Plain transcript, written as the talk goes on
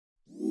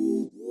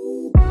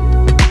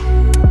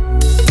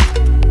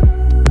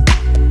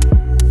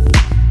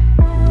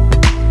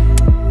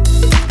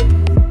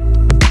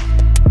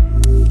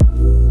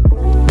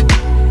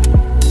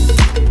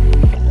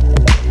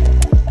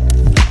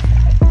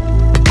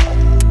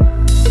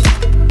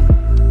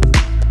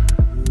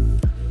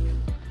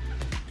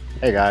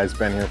Hey guys,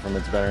 Ben here from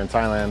It's Better in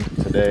Thailand.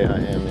 Today I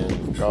am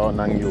in Koh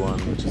Nang Yuan,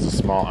 which is a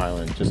small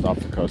island just off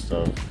the coast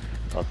of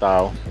Koh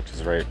Tao, which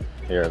is right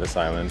here, this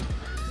island.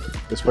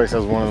 This place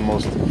has one of the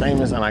most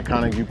famous and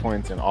iconic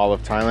viewpoints in all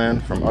of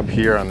Thailand. From up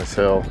here on this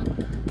hill,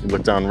 you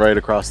look down right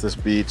across this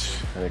beach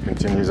and it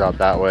continues out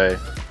that way.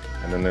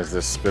 And then there's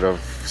this bit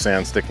of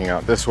sand sticking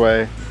out this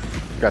way.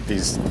 You've got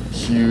these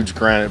huge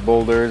granite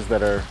boulders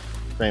that are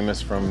famous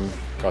from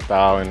Koh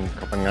Tao and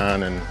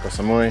Phangan and Koh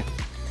Samui.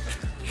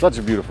 Such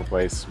a beautiful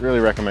place. Really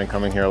recommend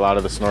coming here. A lot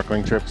of the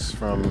snorkeling trips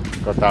from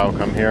Koh Tao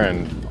come here,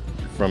 and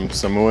from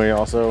Samui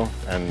also,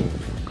 and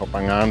Koh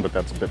Phangan, but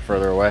that's a bit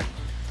further away.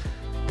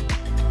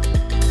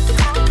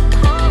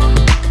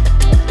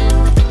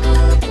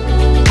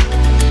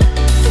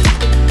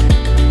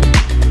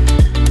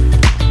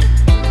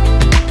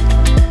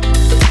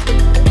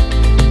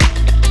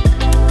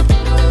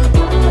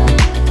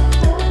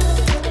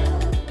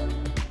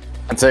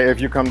 I'd say if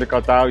you come to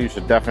Koh Tao, you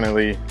should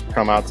definitely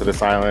come out to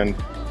this island.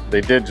 They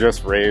did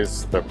just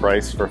raise the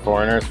price for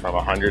foreigners from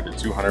 100 to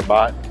 200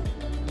 baht.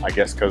 I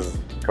guess because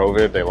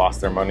COVID, they lost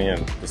their money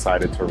and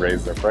decided to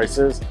raise their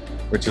prices,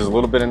 which is a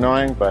little bit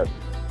annoying, but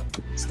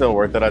still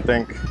worth it, I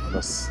think,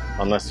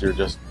 unless you're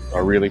just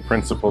a really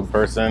principled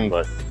person,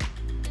 but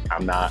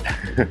I'm not.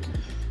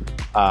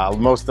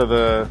 Most of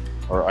the,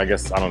 or I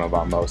guess, I don't know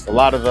about most, a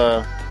lot of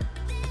the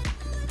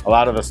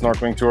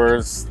snorkeling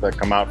tours that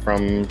come out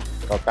from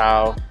Koh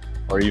Tao,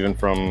 or even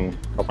from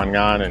Koh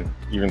Phangan and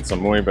even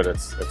Samui, but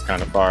it's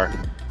kind of far.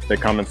 They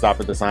come and stop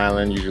at this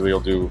island. Usually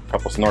you'll do a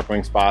couple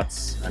snorkeling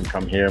spots and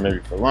come here maybe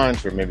for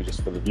lunch or maybe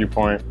just for the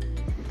viewpoint.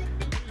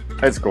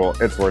 It's cool,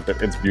 it's worth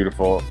it, it's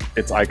beautiful,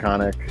 it's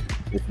iconic.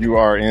 If you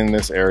are in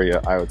this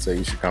area, I would say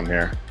you should come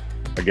here.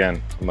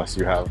 Again, unless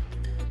you have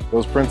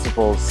those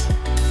principles.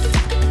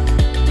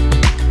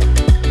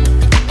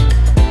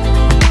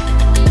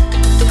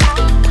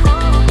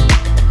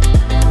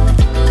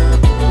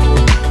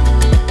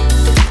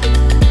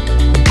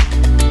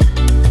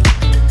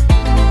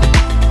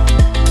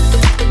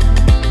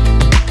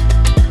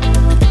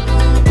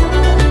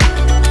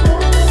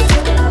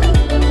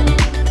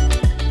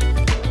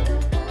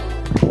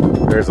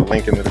 There's a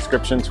link in the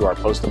description to our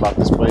post about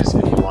this place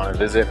if you want to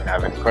visit and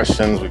have any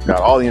questions. We've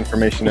got all the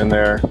information in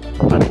there,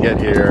 how to get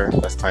here,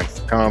 best times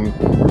to come,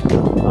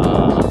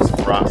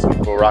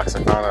 some cool rocks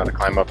I found, how to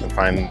climb up and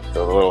find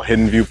the little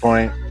hidden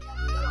viewpoint,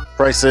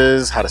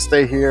 prices, how to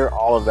stay here,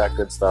 all of that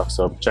good stuff.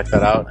 So check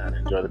that out and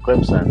enjoy the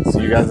clips, and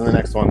see you guys in the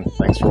next one.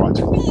 Thanks for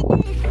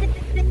watching.